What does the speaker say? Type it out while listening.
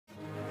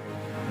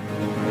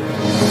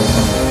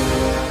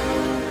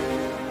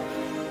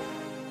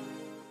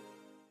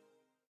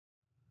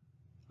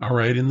All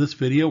right, in this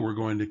video, we're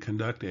going to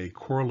conduct a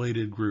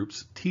correlated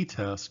groups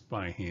t-test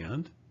by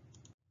hand.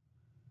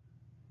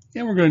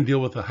 And we're going to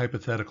deal with a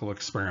hypothetical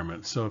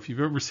experiment. So if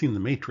you've ever seen The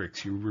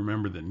Matrix, you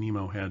remember that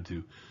Nemo had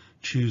to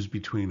choose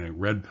between a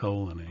red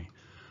pill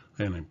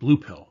and a blue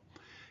pill.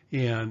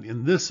 And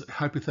in this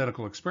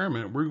hypothetical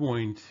experiment, we're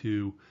going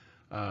to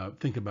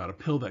think about a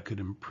pill that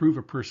could improve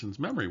a person's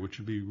memory, which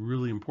would be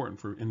really important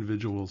for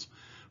individuals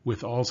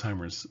with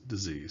Alzheimer's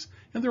disease.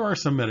 And there are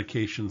some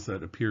medications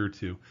that appear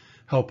to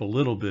help a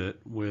little bit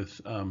with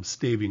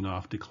staving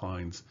off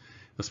declines,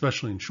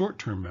 especially in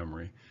short-term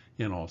memory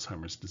in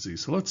Alzheimer's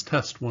disease. So let's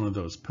test one of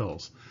those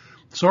pills.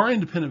 So our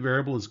independent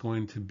variable is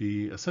going to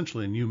be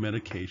essentially a new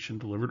medication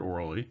delivered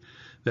orally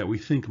that we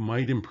think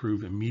might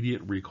improve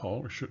immediate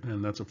recall,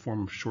 and that's a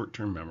form of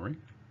short-term memory.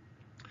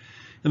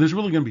 And there's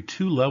really going to be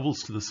two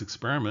levels to this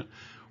experiment.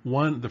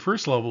 The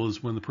first level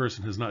is when the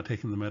person has not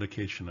taken the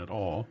medication at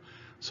all.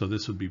 So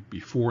this would be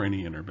before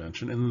any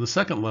intervention. And then the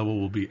second level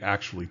will be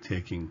actually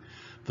taking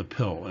the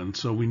pill. And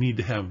so we need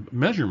to have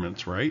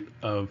measurements, right,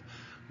 of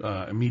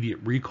immediate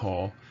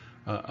recall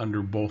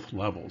under both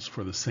levels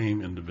for the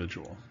same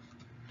individual.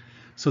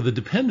 So the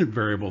dependent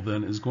variable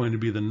then is going to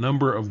be the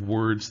number of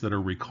words that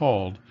are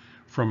recalled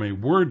from a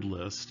word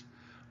list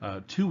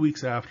 2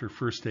 weeks after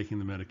first taking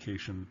the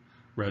medication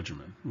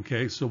regimen.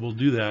 Okay, so we'll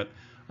do that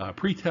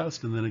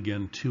pre-test and then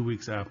again 2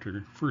 weeks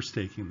after first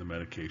taking the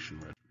medication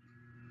regimen.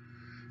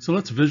 So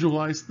let's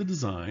visualize the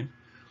design.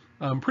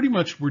 Pretty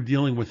much we're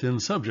dealing within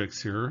subjects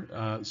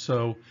here.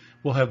 So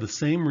we'll have the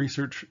same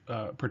research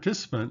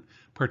participant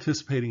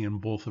participating in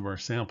both of our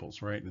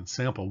samples, right? In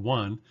sample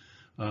one,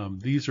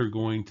 these are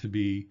going to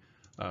be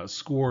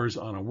scores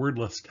on a word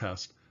list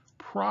test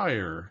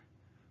prior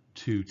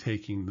to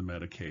taking the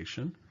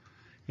medication.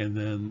 And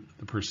then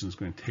the person is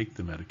going to take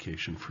the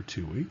medication for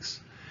 2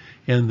 weeks.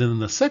 And then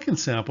the second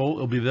sample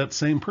will be that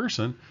same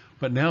person,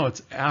 but now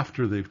it's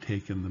after they've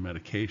taken the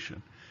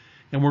medication.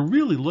 And we're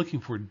really looking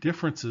for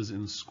differences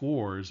in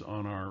scores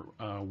on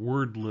our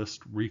word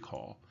list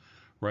recall,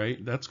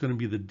 right? That's going to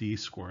be the D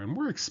score. And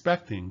we're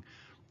expecting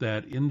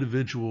that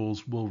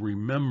individuals will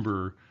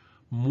remember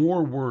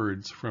more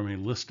words from a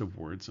list of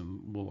words,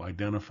 and we'll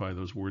identify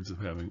those words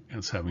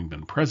as having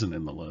been present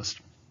in the list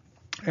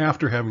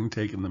after having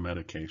taken the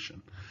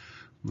medication.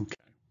 Okay.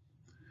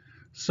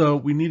 So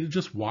we need to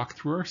just walk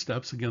through our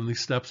steps. Again, these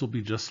steps will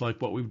be just like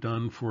what we've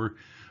done for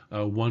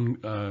one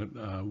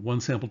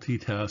sample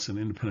t-test and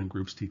independent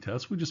groups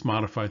t-test. We just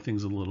modify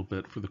things a little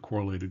bit for the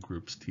correlated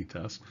groups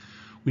t-test.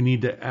 We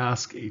need to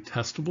ask a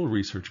testable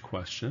research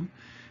question.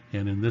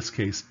 And in this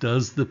case,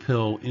 does the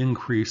pill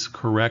increase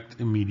correct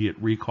immediate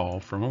recall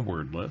from a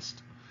word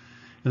list?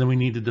 And then we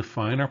need to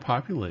define our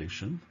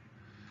population.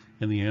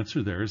 And the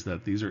answer there is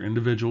that these are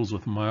individuals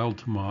with mild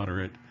to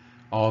moderate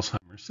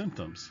Alzheimer's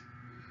symptoms.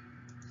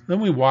 Then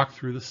we walk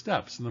through the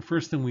steps, and the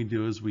first thing we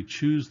do is we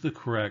choose the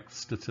correct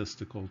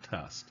statistical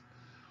test.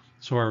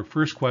 So our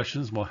first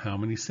question is, well, how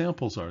many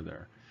samples are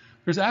there?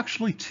 There's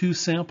actually 2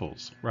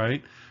 samples,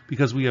 right?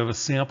 Because we have a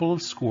sample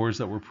of scores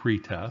that were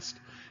pre-test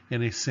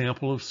and a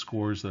sample of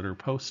scores that are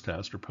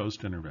post-test or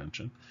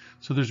post-intervention.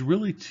 So there's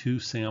really 2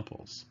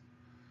 samples.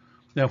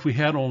 Now, if we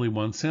had only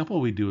one sample,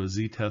 we do a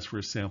z-test for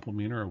a sample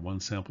mean or a one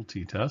sample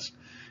t-test.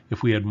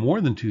 If we had more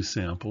than 2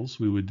 samples,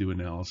 we would do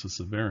analysis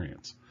of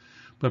variance.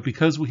 But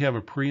because we have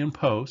a pre and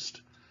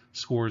post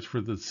scores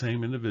for the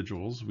same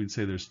individuals, we'd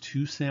say there's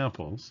 2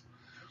 samples,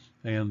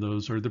 and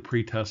those are the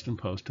pre-test and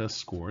post-test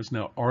scores.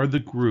 Now, are the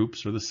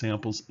groups or the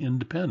samples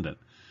independent?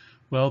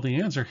 Well,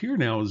 the answer here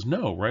now is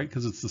no, right?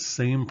 Because it's the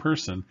same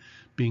person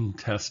being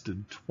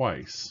tested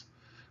twice.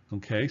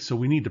 Okay, so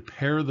we need to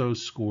pair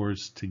those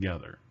scores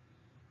together.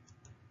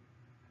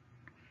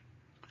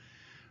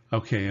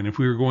 Okay, and if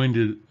we were going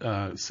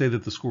to say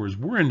that the scores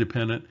were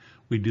independent,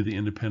 we'd do the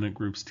independent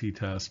groups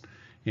t-test.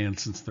 And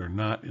since they're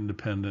not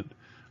independent,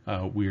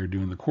 we are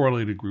doing the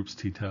correlated groups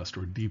t-test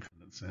or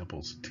dependent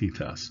samples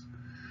t-test.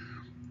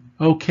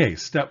 Okay,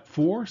 step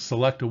 4,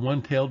 select a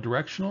one-tailed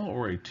directional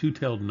or a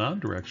two-tailed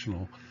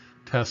non-directional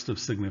test of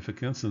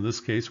significance. In this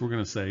case, we're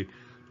going to say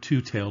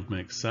two-tailed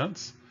makes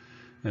sense.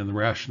 And the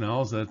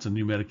rationale is that it's a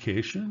new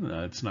medication.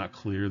 It's not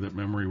clear that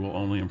memory will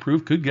only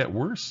improve, could get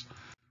worse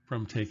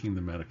from taking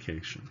the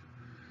medication.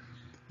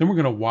 Then we're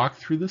going to walk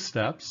through the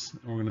steps,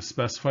 and we're going to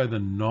specify the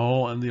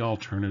null and the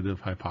alternative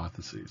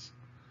hypotheses.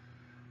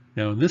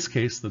 Now, in this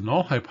case, the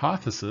null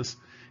hypothesis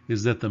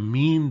is that the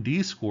mean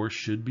D score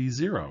should be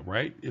 0,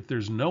 right? If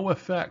there's no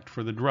effect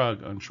for the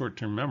drug on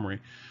short-term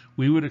memory,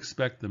 we would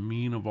expect the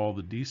mean of all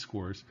the D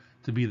scores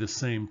to be the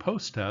same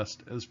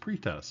post-test as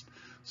pre-test.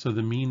 So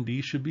the mean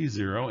D should be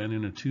 0, and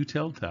in a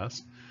two-tailed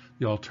test,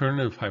 the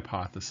alternative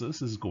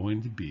hypothesis is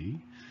going to be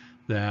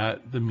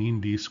that the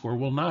mean D score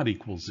will not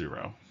equal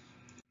 0.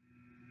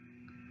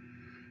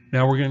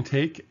 Now we're going to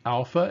take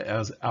alpha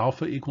as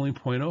alpha equaling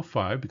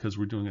 0.05 because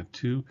we're doing a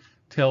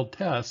two-tailed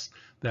test.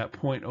 That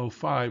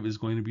 0.05 is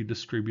going to be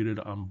distributed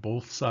on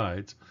both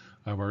sides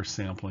of our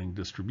sampling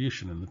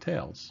distribution in the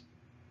tails.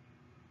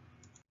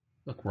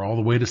 Look, we're all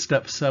the way to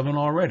step 7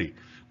 already.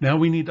 Now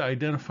we need to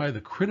identify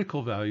the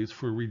critical values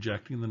for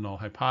rejecting the null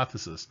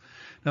hypothesis.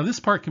 Now this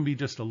part can be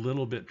just a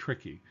little bit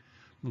tricky,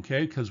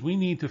 okay, because we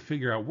need to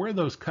figure out where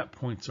those cut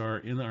points are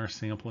in our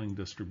sampling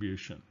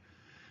distribution.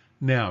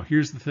 Now,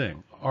 here's the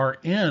thing. Our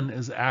n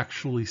is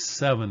actually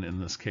 7 in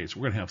this case.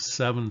 We're going to have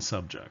 7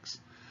 subjects,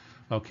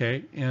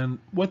 okay? And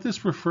what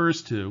this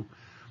refers to,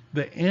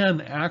 the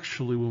n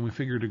actually, when we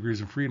figure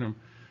degrees of freedom,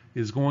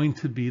 is going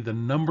to be the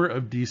number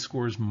of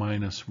d-scores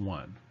minus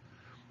 1.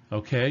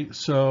 Okay,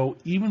 so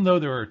even though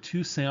there are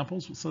 2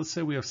 samples, so let's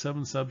say we have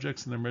 7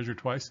 subjects and they're measured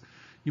twice,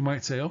 you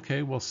might say,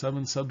 okay, well,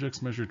 7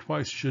 subjects measured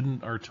twice,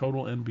 shouldn't our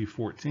total n be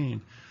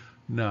 14?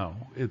 No,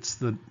 it's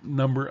the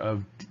number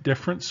of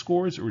different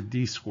scores or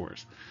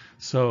d-scores.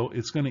 So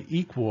it's going to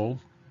equal,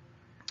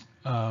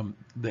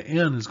 the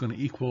n is going to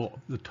equal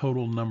the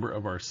total number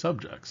of our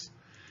subjects.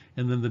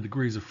 And then the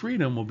degrees of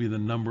freedom will be the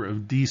number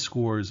of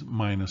d-scores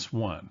minus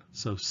 1.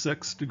 So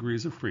 6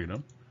 degrees of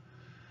freedom.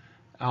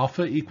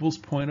 Alpha equals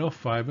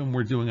 0.05, and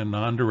we're doing a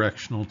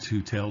non-directional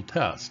two-tailed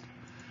test.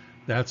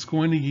 That's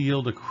going to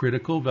yield a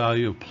critical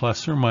value of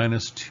plus or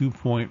minus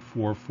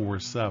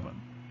 2.447.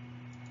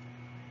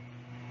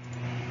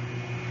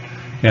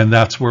 And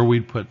that's where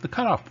we'd put the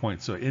cutoff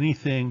point. So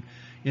anything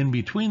in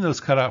between those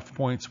cutoff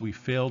points, we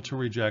fail to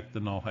reject the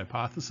null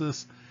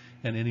hypothesis,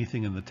 and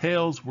anything in the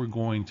tails, we're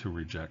going to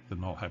reject the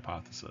null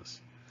hypothesis.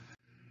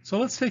 So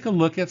let's take a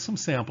look at some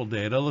sample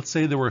data. Let's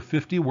say there were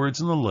 50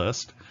 words in the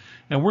list,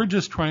 and we're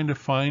just trying to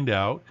find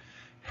out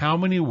how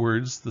many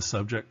words the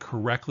subject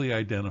correctly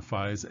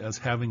identifies as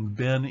having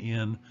been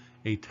in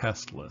a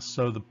test list.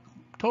 So the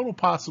total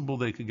possible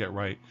they could get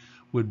right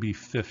would be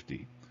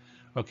 50.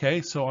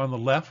 Okay, so on the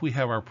left we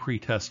have our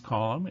pre-test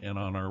column, and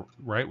on our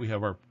right we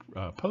have our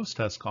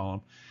post-test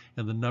column,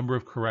 and the number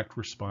of correct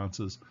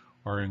responses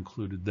are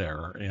included there.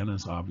 Our n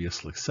is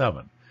obviously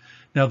 7.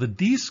 Now the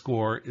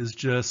d-score is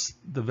just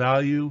the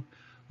value,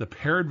 the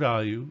paired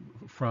value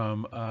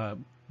from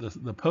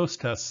the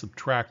post-test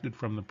subtracted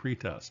from the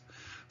pre-test.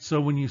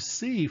 So when you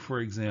see, for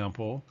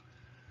example,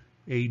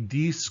 a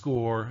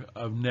d-score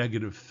of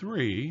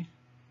 -3,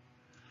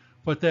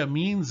 what that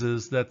means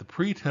is that the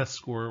pre-test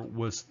score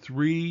was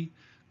 3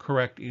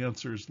 correct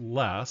answers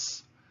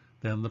less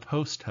than the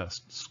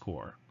post-test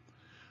score.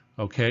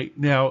 Okay,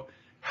 now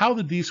how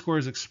the d-score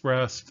is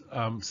expressed,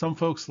 some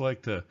folks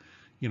like to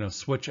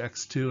switch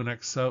x2 and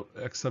x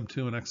sub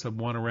 2 and x sub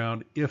 1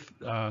 around if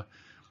the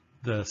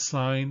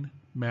sign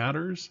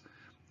matters.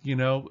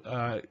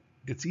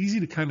 It's easy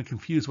to kind of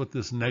confuse what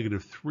this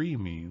 -3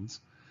 means,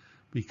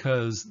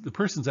 because the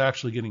person's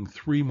actually getting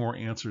 3 more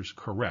answers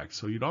correct.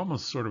 So you'd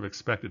almost sort of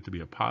expect it to be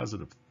a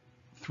positive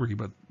 3,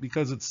 but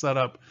because it's set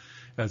up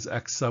as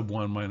x sub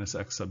 1 minus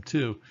x sub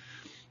 2,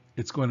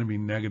 it's going to be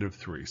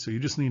 -3. So you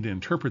just need to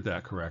interpret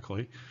that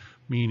correctly,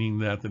 meaning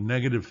that the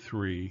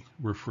 -3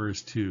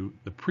 refers to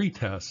the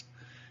pretest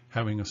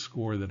having a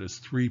score that is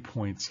 3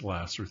 points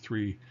less, or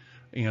 3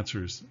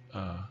 answers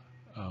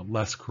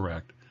less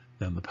correct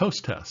than the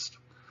post-test.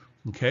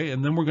 Okay,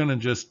 and then we're going to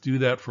just do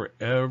that for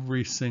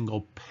every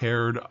single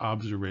paired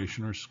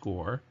observation or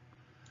score.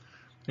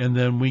 And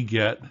then we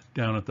get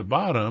down at the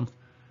bottom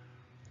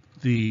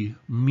the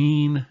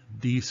mean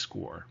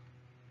d-score.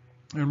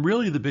 And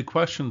really the big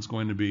question is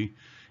going to be,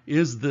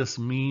 is this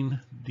mean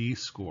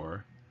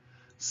d-score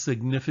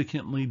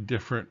significantly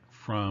different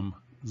from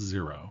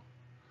 0?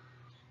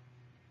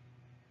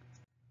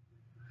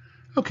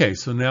 Okay,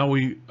 so now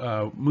we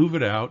move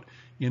it out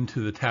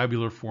into the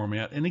tabular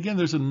format. And again,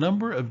 there's a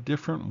number of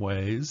different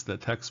ways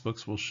that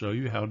textbooks will show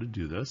you how to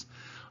do this.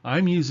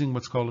 I'm using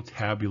what's called a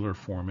tabular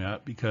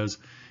format because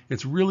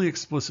it's really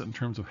explicit in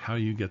terms of how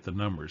you get the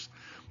numbers.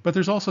 But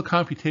there's also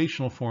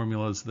computational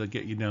formulas that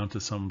get you down to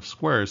sum of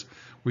squares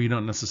where you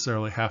don't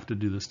necessarily have to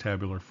do this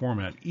tabular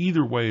format.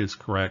 Either way is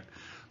correct,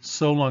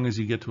 so long as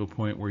you get to a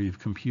point where you've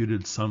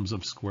computed sums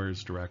of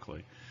squares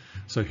directly.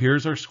 So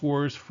here's our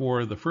scores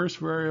for the first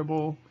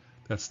variable.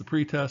 That's the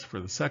pretest. For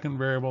the second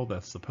variable,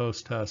 that's the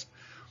post-test.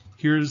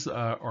 Here's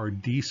our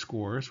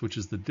d-scores, which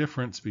is the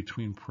difference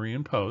between pre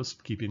and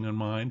post, keeping in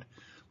mind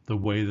the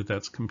way that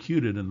that's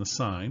computed in the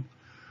sign.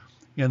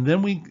 And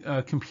then we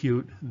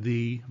compute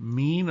the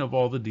mean of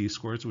all the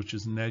d-scores, which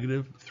is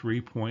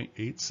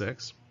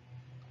 -3.86.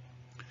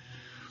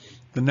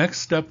 The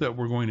next step that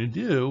we're going to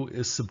do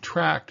is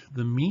subtract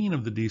the mean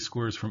of the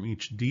d-scores from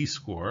each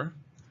d-score,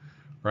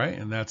 right?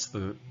 And that's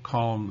the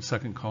column,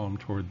 second column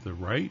toward the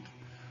right,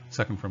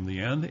 second from the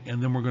end.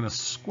 And then we're going to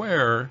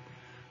square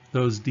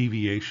those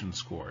deviation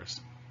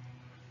scores.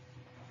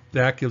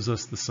 That gives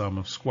us the sum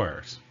of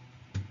squares.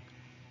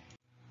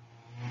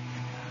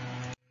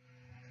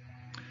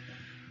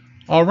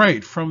 All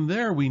right, from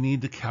there we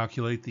need to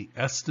calculate the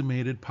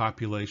estimated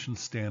population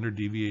standard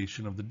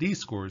deviation of the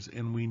d-scores,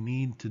 and we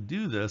need to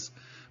do this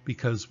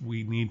because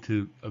we need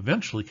to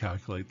eventually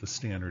calculate the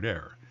standard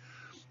error.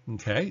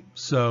 Okay,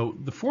 so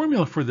the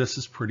formula for this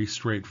is pretty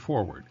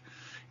straightforward,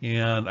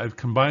 and I've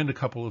combined a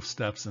couple of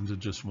steps into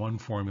just one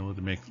formula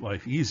to make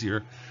life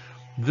easier.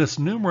 This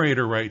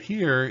numerator right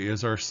here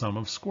is our sum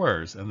of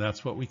squares, and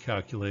that's what we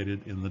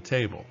calculated in the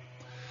table.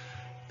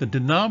 The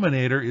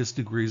denominator is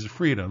degrees of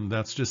freedom.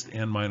 That's just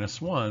n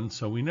minus 1.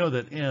 So we know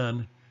that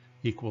n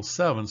equals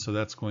 7, so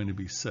that's going to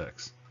be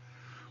 6.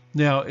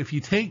 Now, if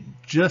you take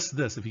just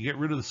this, if you get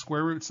rid of the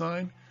square root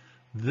sign,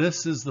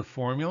 this is the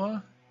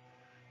formula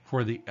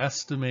for the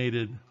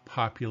estimated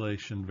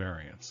population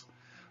variance.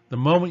 The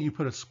moment you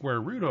put a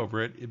square root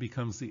over it, it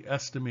becomes the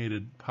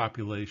estimated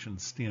population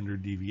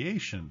standard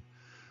deviation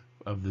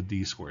of the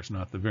d-scores,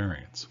 not the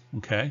variance,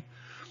 okay?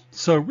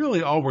 So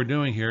really all we're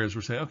doing here is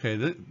we're saying, okay,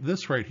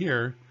 this right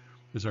here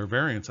is our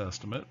variance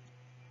estimate,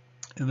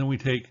 and then we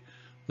take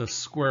the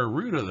square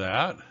root of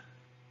that,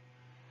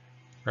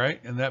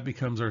 right? And that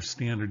becomes our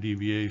standard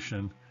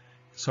deviation.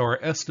 So our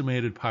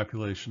estimated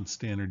population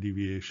standard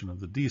deviation of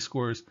the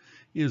d-scores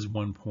is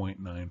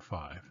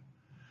 1.95.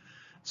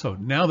 So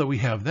now that we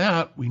have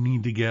that, we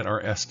need to get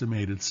our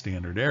estimated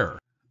standard error.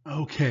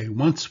 Okay,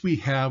 once we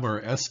have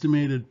our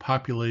estimated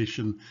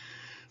population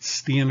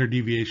standard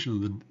deviation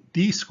of the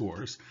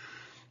d-scores,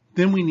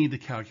 then we need to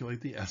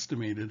calculate the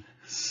estimated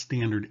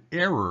standard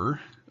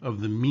error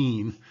of the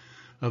mean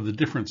of the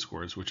difference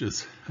scores, which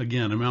is,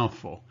 again, a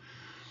mouthful.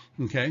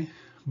 Okay,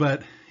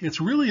 but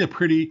it's really a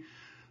pretty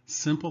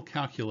simple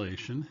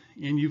calculation,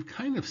 and you've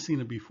kind of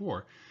seen it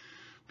before,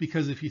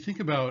 because if you think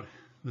about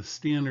the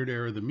standard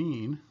error of the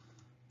mean,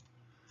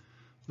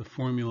 the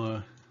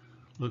formula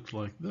looked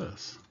like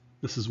this.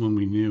 This is when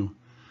we knew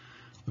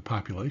the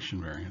population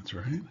variance,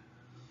 right?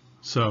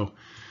 So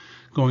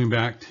going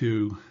back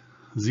to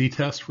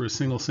z-test for a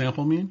single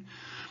sample mean,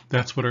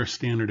 that's what our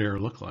standard error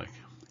looked like.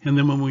 And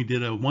then when we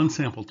did a one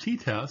sample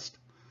t-test,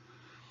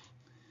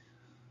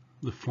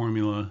 the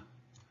formula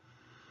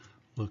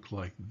looked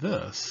like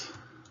this.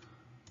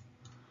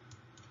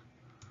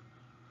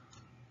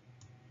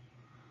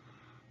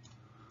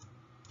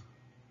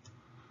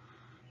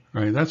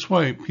 Right, that's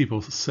why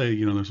people say,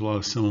 you know, there's a lot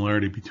of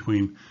similarity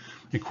between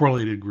a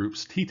correlated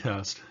groups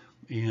t-test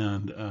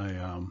and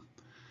a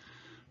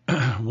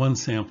one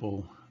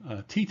sample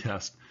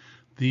t-test.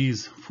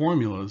 These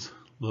formulas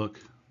look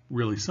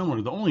really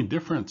similar. The only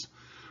difference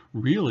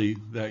really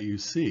that you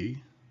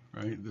see,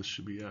 right, this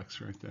should be x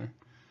right there.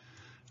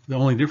 The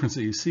only difference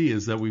that you see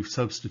is that we've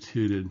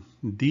substituted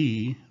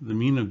d, the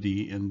mean of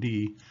d and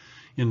d,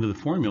 into the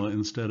formula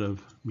instead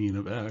of mean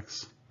of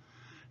x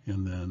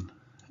and then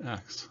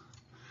x.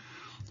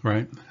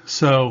 Right,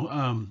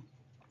 so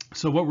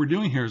so what we're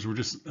doing here is we're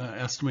just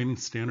estimating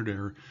standard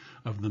error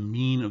of the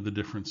mean of the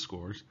different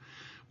scores.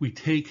 We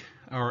take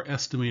our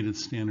estimated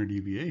standard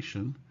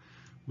deviation,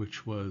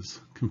 which was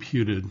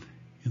computed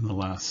in the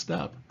last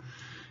step,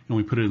 and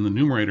we put it in the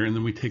numerator, and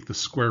then we take the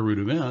square root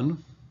of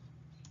n,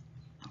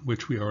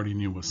 which we already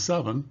knew was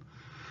 7,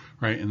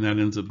 right, and that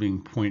ends up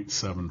being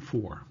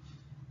 0.74.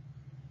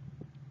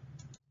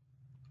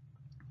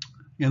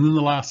 And then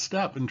the last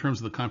step in terms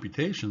of the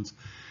computations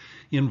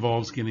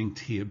involves getting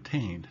t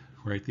obtained,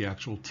 right? The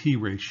actual t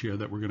ratio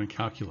that we're going to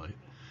calculate.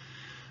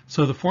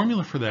 So the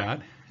formula for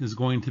that is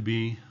going to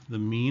be the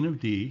mean of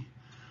d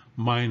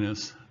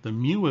minus the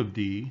mu of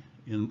d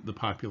in the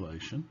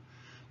population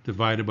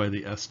divided by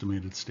the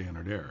estimated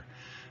standard error.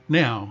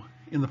 Now,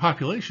 in the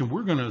population,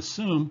 we're going to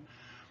assume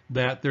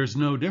that there's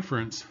no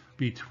difference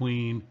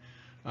between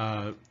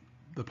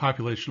the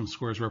population of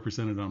scores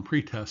represented on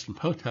pre-test and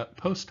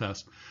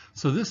post-test.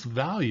 So this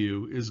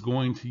value is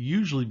going to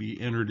usually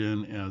be entered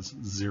in as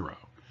 0,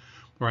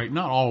 right?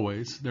 Not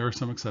always, there are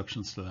some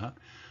exceptions to that,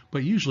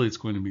 but usually it's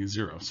going to be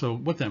 0. So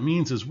what that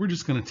means is we're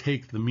just going to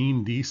take the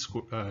mean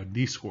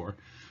d-score,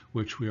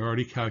 which we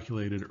already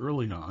calculated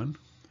early on.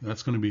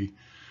 That's going to be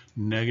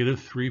negative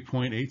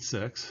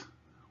 3.86.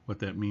 What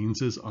that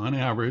means is on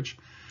average,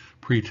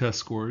 pre-test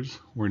scores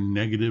were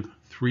negative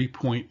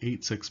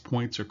 3.86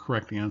 points or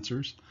correct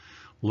answers,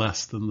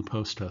 less than the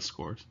post-test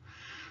scores.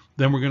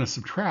 Then we're going to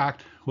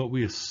subtract what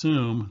we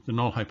assume the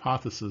null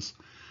hypothesis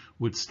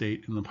would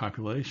state in the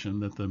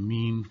population, that the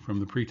mean from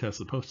the pre-test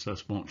to the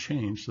post-test won't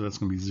change, so that's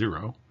going to be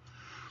 0.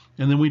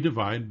 And then we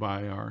divide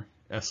by our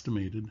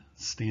estimated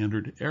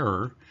standard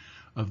error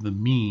of the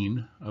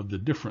mean of the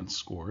difference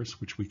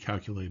scores, which we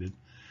calculated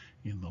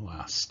in the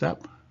last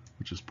step,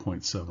 which is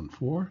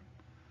 0.74.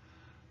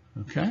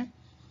 Okay?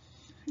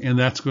 And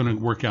that's going to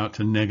work out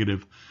to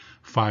negative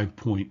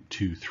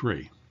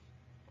 5.23.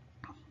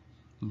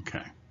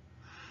 Okay.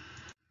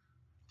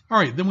 All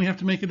right, then we have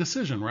to make a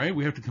decision, right?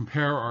 We have to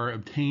compare our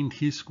obtained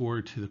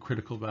t-score to the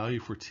critical value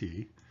for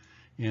t.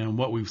 And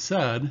what we've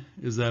said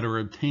is that our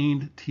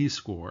obtained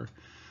t-score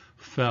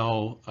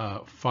fell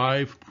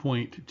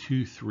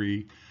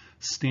 5.23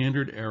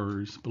 standard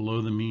errors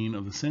below the mean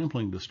of the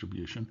sampling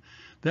distribution.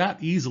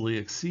 That easily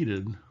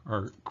exceeded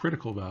our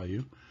critical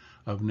value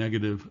of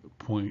negative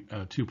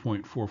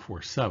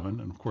 2.447.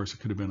 And of course, it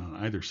could have been on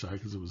either side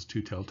because it was a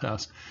two-tailed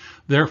test.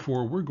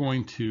 Therefore, we're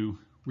going to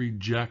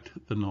reject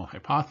the null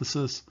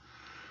hypothesis.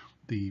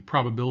 The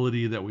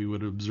probability that we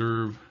would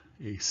observe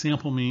a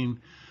sample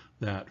mean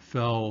that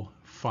fell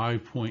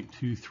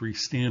 5.23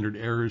 standard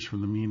errors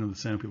from the mean of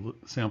the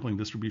sampling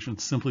distribution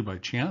simply by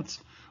chance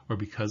or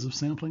because of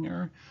sampling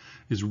error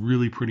is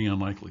really pretty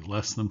unlikely,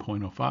 less than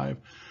 0.05.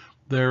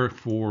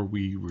 Therefore,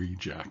 we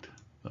reject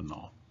the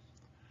null.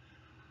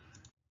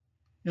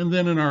 And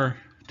then in our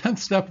 10th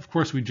step, of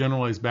course, we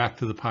generalize back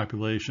to the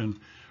population,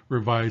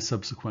 revise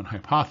subsequent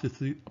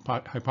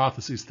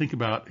hypotheses, think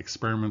about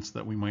experiments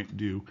that we might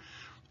do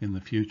in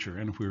the future.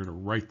 And if we were to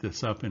write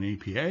this up in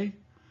APA,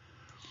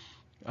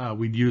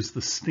 we'd use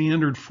the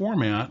standard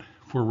format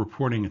for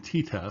reporting a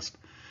t-test.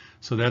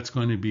 So that's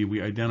going to be,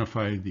 we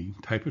identify the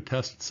type of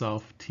test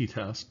itself,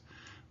 t-test,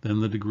 then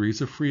the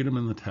degrees of freedom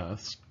in the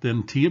test,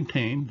 then t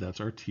obtained,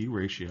 that's our t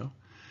ratio,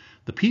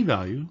 the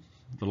p-value,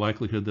 the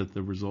likelihood that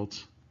the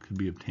results could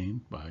be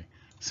obtained by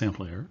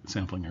sampling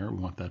error, we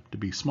want that to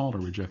be small to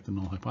reject the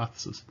null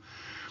hypothesis,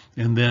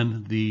 and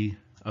then the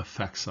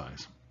effect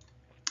size.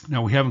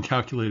 Now we haven't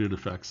calculated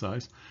effect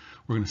size.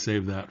 We're going to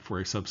save that for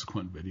a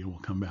subsequent video. We'll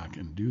come back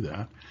and do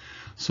that.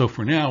 So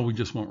for now, we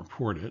just won't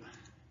report it,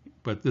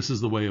 but this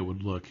is the way it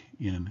would look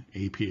in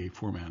APA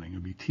formatting. It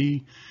would be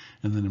t,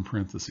 and then in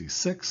parentheses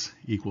 6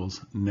 equals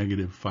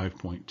negative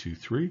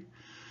 5.23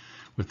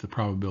 with the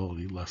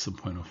probability less than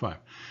 0.05.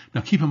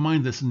 Now keep in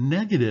mind this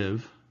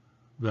negative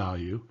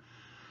value,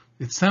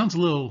 it sounds a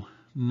little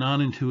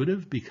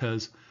non-intuitive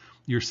because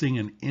you're seeing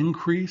an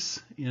increase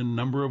in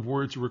number of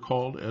words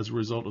recalled as a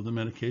result of the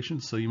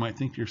medication. So you might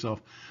think to yourself,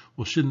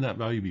 well, shouldn't that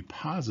value be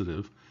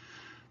positive?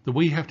 The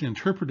way you have to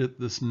interpret it,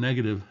 this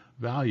negative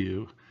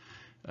value,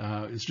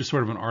 is just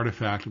sort of an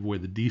artifact of the way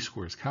the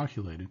D-score is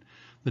calculated.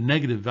 The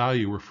negative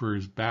value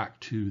refers back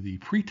to the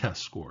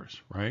pretest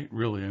scores, right?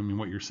 Really, I mean,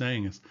 what you're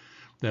saying is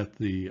that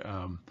the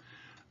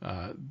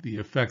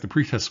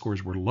pretest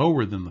scores were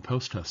lower than the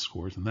post-test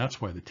scores, and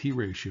that's why the T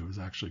ratio is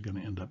actually going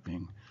to end up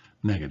being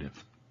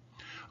negative.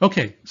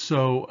 Okay,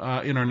 so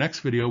in our next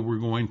video, we're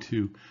going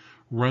to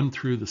run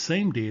through the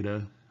same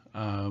data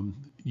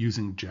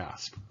using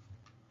JASP.